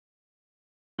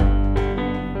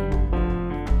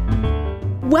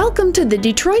Welcome to the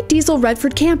Detroit Diesel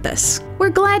Redford campus. We're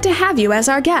glad to have you as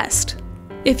our guest.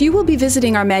 If you will be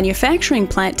visiting our manufacturing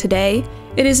plant today,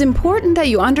 it is important that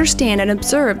you understand and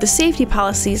observe the safety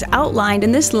policies outlined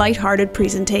in this lighthearted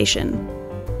presentation.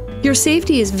 Your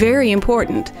safety is very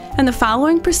important, and the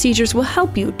following procedures will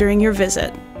help you during your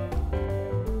visit.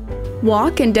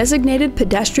 Walk in designated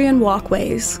pedestrian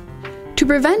walkways. To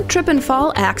prevent trip and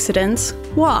fall accidents,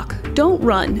 walk, don't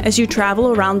run as you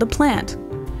travel around the plant.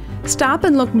 Stop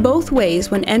and look both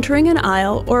ways when entering an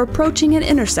aisle or approaching an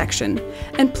intersection,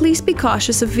 and please be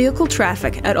cautious of vehicle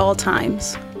traffic at all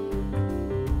times.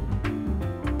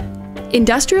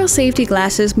 Industrial safety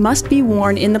glasses must be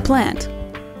worn in the plant.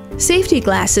 Safety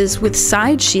glasses with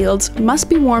side shields must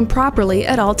be worn properly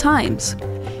at all times.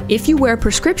 If you wear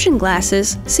prescription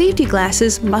glasses, safety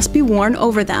glasses must be worn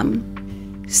over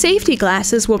them. Safety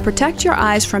glasses will protect your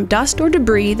eyes from dust or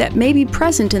debris that may be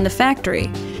present in the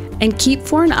factory, and keep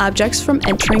foreign objects from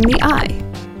entering the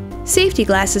eye. Safety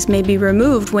glasses may be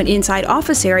removed when inside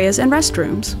office areas and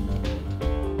restrooms.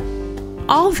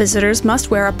 All visitors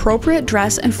must wear appropriate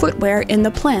dress and footwear in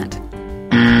the plant.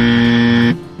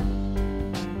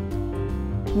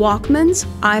 Walkmans,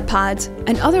 iPods,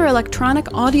 and other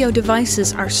electronic audio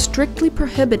devices are strictly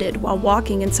prohibited while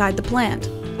walking inside the plant.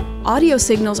 Audio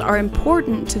signals are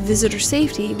important to visitor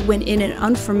safety when in an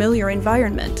unfamiliar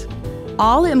environment.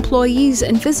 All employees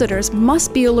and visitors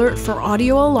must be alert for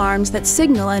audio alarms that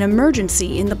signal an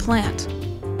emergency in the plant.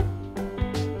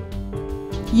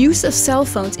 Use of cell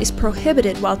phones is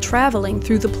prohibited while traveling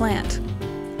through the plant.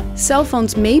 Cell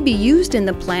phones may be used in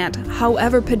the plant,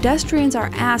 however, pedestrians are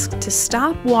asked to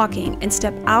stop walking and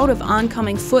step out of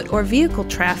oncoming foot or vehicle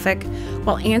traffic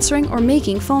while answering or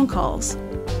making phone calls.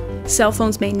 Cell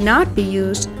phones may not be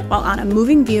used while on a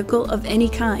moving vehicle of any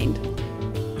kind.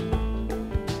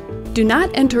 Do not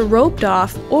enter roped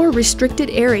off or restricted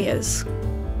areas.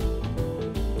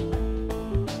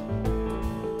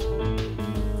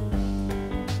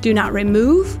 Do not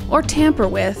remove or tamper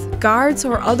with guards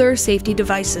or other safety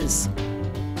devices.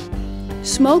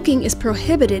 Smoking is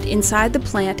prohibited inside the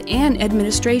plant and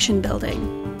administration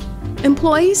building.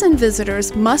 Employees and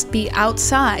visitors must be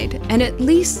outside and at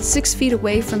least 6 feet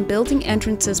away from building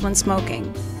entrances when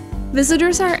smoking.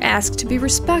 Visitors are asked to be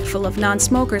respectful of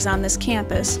non-smokers on this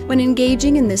campus when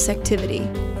engaging in this activity.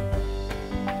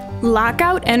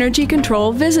 Lockout Energy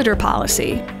Control Visitor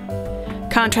Policy.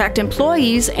 Contract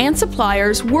employees and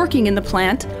suppliers working in the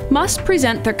plant must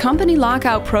present their company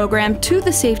lockout program to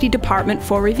the safety department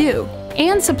for review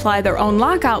and supply their own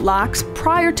lockout locks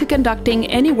prior to conducting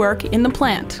any work in the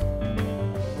plant.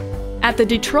 At the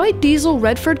Detroit Diesel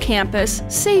Redford campus,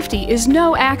 safety is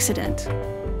no accident.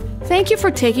 Thank you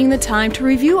for taking the time to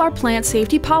review our plant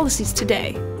safety policies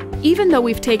today. Even though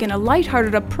we've taken a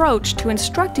lighthearted approach to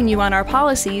instructing you on our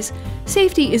policies,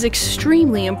 safety is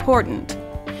extremely important.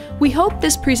 We hope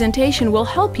this presentation will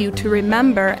help you to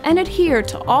remember and adhere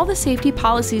to all the safety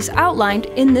policies outlined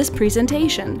in this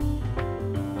presentation.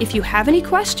 If you have any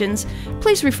questions,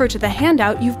 please refer to the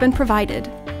handout you've been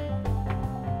provided.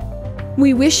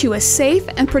 We wish you a safe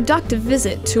and productive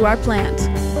visit to our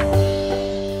plant.